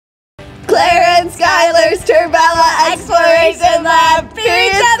Claire and Skylar's Turbella Exploration Lab,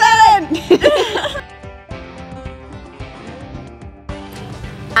 Period 7!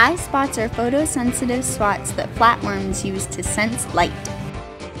 Eye spots are photosensitive spots that flatworms use to sense light.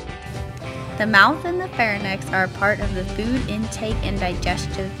 The mouth and the pharynx are part of the food intake and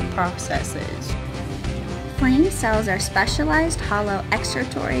digestive processes. Flame cells are specialized hollow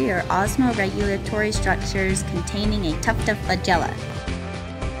excretory or osmoregulatory structures containing a tuft of flagella.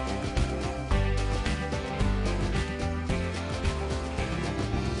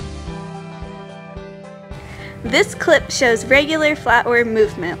 This clip shows regular flatworm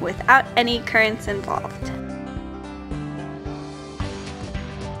movement without any currents involved.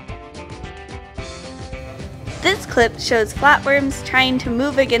 This clip shows flatworms trying to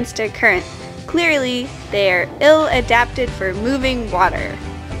move against a current. Clearly, they are ill-adapted for moving water.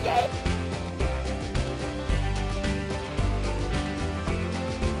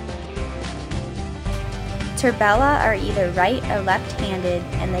 Turbella are either right or left-handed,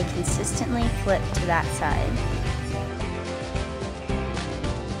 and they consistently flip to that side.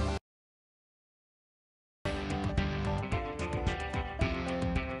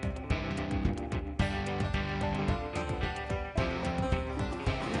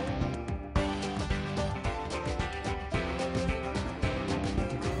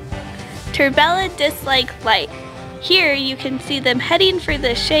 Turbella dislike light. Here you can see them heading for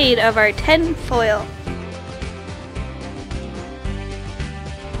the shade of our tin foil.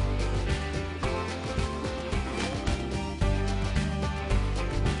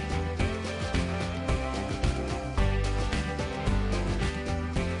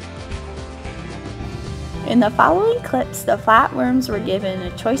 In the following clips, the flatworms were given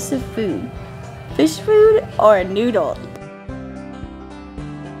a choice of food: fish food or a noodle.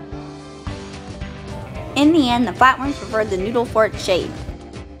 In the end, the flatworms preferred the noodle for its shade.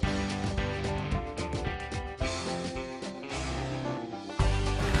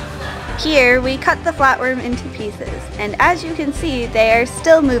 Here, we cut the flatworm into pieces, and as you can see, they are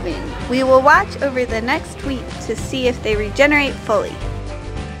still moving. We will watch over the next week to see if they regenerate fully.